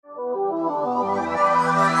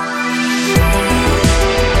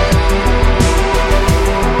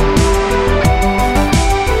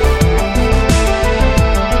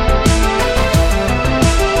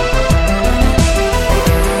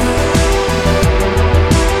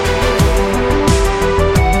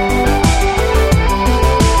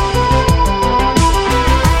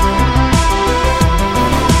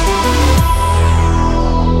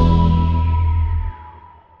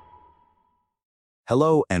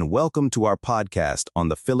Hello and welcome to our podcast on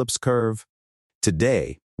the Phillips Curve.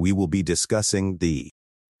 Today, we will be discussing the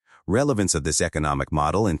relevance of this economic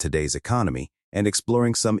model in today's economy and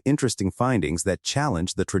exploring some interesting findings that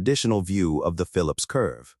challenge the traditional view of the Phillips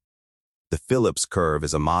Curve. The Phillips Curve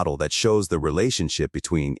is a model that shows the relationship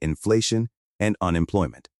between inflation and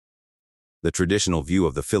unemployment. The traditional view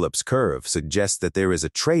of the Phillips Curve suggests that there is a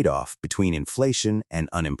trade-off between inflation and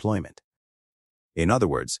unemployment. In other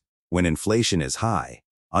words, when inflation is high,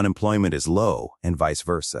 unemployment is low, and vice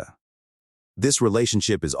versa. This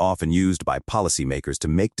relationship is often used by policymakers to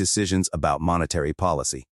make decisions about monetary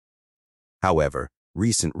policy. However,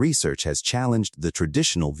 recent research has challenged the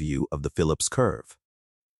traditional view of the Phillips Curve.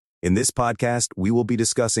 In this podcast, we will be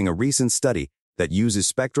discussing a recent study that uses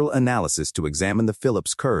spectral analysis to examine the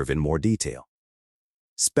Phillips Curve in more detail.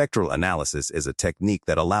 Spectral analysis is a technique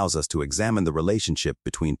that allows us to examine the relationship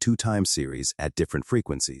between two time series at different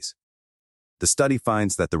frequencies. The study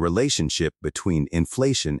finds that the relationship between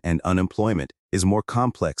inflation and unemployment is more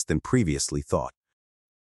complex than previously thought.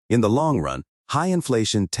 In the long run, high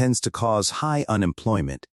inflation tends to cause high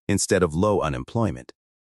unemployment instead of low unemployment.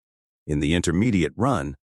 In the intermediate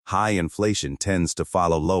run, high inflation tends to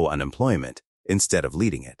follow low unemployment instead of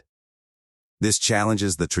leading it. This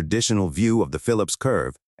challenges the traditional view of the Phillips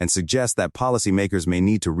Curve and suggests that policymakers may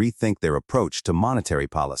need to rethink their approach to monetary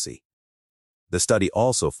policy. The study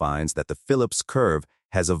also finds that the Phillips Curve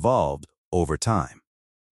has evolved over time.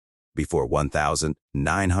 Before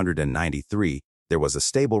 1993, there was a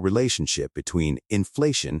stable relationship between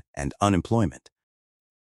inflation and unemployment.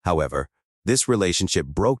 However, this relationship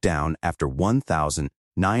broke down after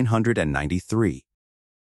 1993.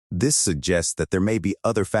 This suggests that there may be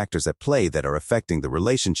other factors at play that are affecting the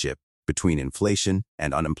relationship between inflation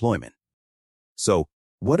and unemployment. So,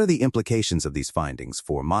 what are the implications of these findings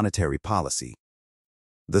for monetary policy?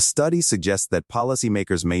 The study suggests that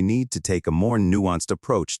policymakers may need to take a more nuanced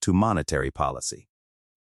approach to monetary policy.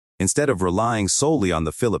 Instead of relying solely on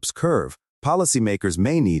the Phillips Curve, policymakers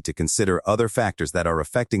may need to consider other factors that are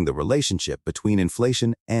affecting the relationship between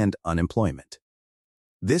inflation and unemployment.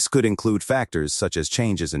 This could include factors such as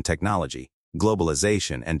changes in technology,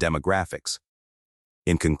 globalization, and demographics.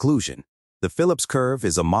 In conclusion, the Phillips Curve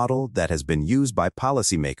is a model that has been used by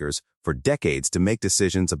policymakers for decades to make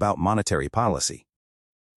decisions about monetary policy.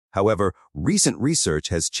 However, recent research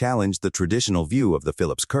has challenged the traditional view of the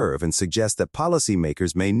Phillips Curve and suggests that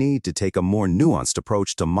policymakers may need to take a more nuanced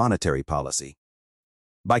approach to monetary policy.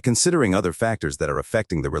 By considering other factors that are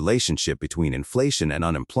affecting the relationship between inflation and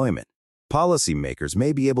unemployment, policymakers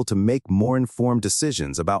may be able to make more informed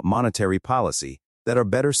decisions about monetary policy that are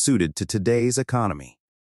better suited to today's economy.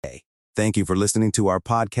 Thank you for listening to our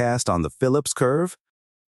podcast on the Phillips Curve.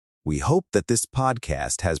 We hope that this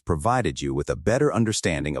podcast has provided you with a better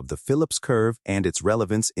understanding of the Phillips Curve and its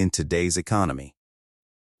relevance in today's economy.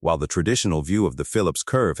 While the traditional view of the Phillips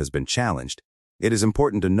Curve has been challenged, it is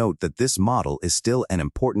important to note that this model is still an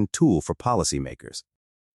important tool for policymakers.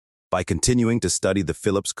 By continuing to study the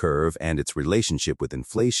Phillips Curve and its relationship with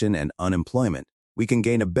inflation and unemployment, we can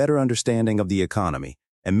gain a better understanding of the economy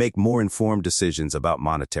and make more informed decisions about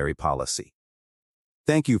monetary policy.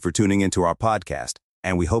 Thank you for tuning into our podcast,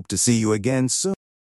 and we hope to see you again soon.